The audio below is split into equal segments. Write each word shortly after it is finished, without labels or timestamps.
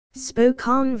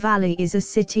Spokane Valley is a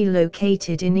city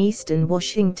located in eastern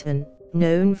Washington,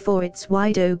 known for its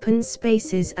wide open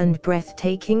spaces and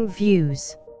breathtaking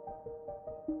views.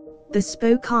 The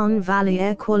Spokane Valley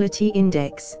Air Quality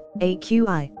Index,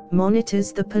 AQI,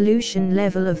 monitors the pollution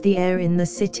level of the air in the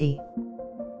city.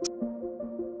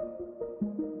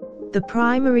 The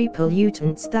primary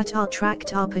pollutants that are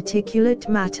tracked are particulate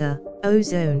matter,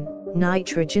 ozone,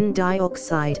 nitrogen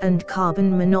dioxide and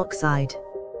carbon monoxide.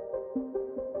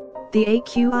 The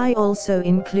AQI also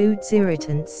includes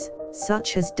irritants,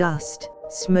 such as dust,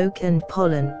 smoke and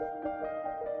pollen.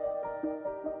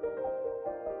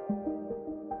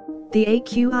 The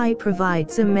AQI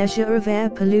provides a measure of air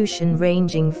pollution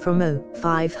ranging from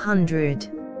 500.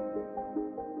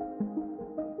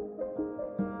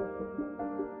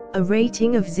 A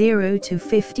rating of 0 to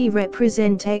 50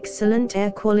 represent excellent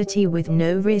air quality with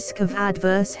no risk of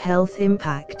adverse health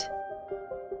impact.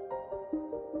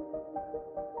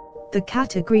 The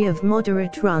category of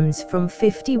moderate runs from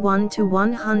 51 to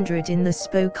 100 in the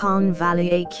Spokane Valley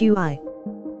AQI.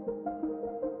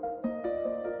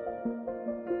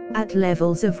 At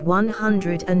levels of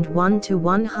 101 to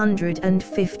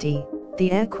 150,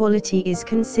 the air quality is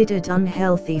considered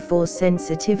unhealthy for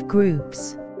sensitive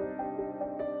groups.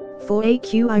 For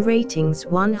AQI ratings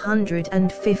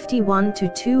 151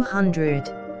 to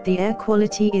 200, the air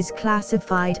quality is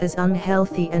classified as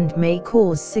unhealthy and may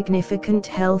cause significant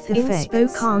health effects. In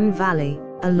Spokane Valley,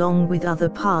 along with other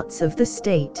parts of the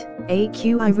state,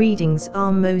 AQI readings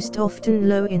are most often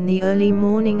low in the early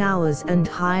morning hours and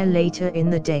higher later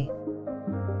in the day.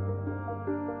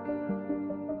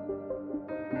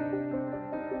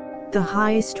 The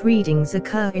highest readings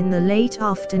occur in the late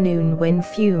afternoon when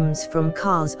fumes from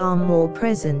cars are more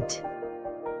present.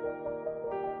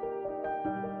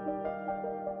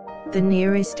 The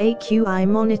nearest AQI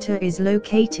monitor is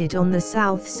located on the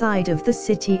south side of the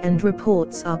city and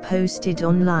reports are posted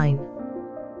online.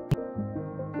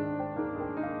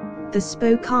 The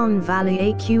Spokane Valley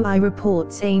AQI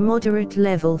reports a moderate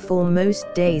level for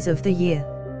most days of the year.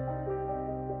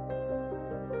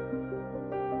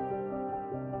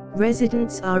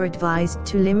 Residents are advised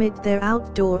to limit their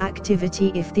outdoor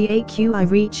activity if the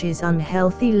AQI reaches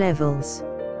unhealthy levels.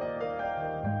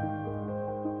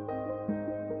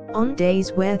 On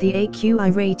days where the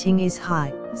AQI rating is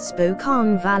high,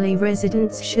 Spokane Valley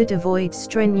residents should avoid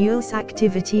strenuous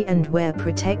activity and wear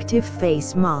protective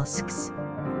face masks.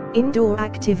 Indoor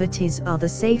activities are the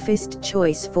safest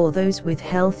choice for those with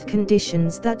health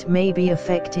conditions that may be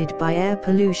affected by air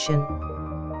pollution.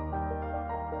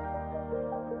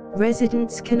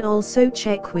 Residents can also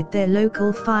check with their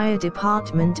local fire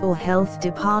department or health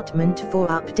department for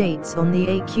updates on the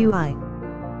AQI.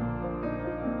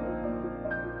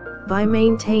 By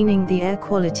maintaining the air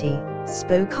quality,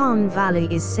 Spokane Valley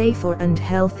is safer and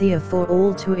healthier for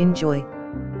all to enjoy.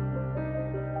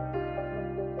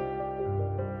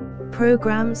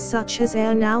 Programs such as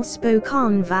Air Now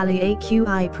Spokane Valley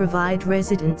AQI provide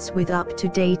residents with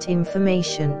up-to-date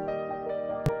information.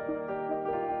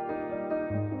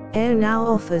 Air Now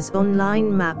offers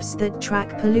online maps that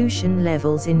track pollution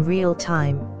levels in real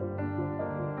time.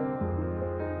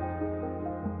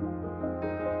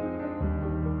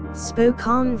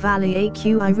 Spokane Valley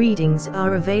AQI readings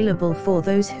are available for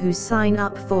those who sign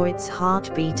up for its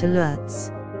heartbeat alerts.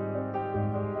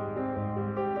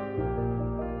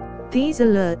 These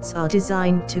alerts are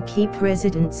designed to keep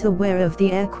residents aware of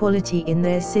the air quality in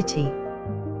their city.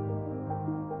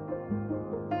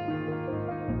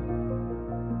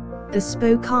 The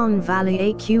Spokane Valley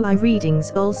AQI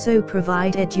readings also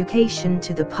provide education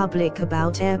to the public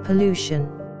about air pollution.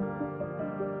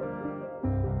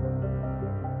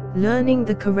 Learning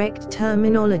the correct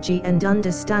terminology and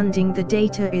understanding the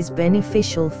data is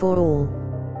beneficial for all.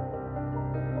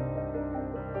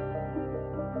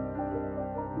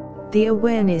 The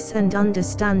awareness and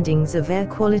understandings of air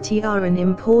quality are an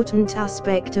important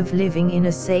aspect of living in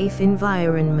a safe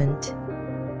environment.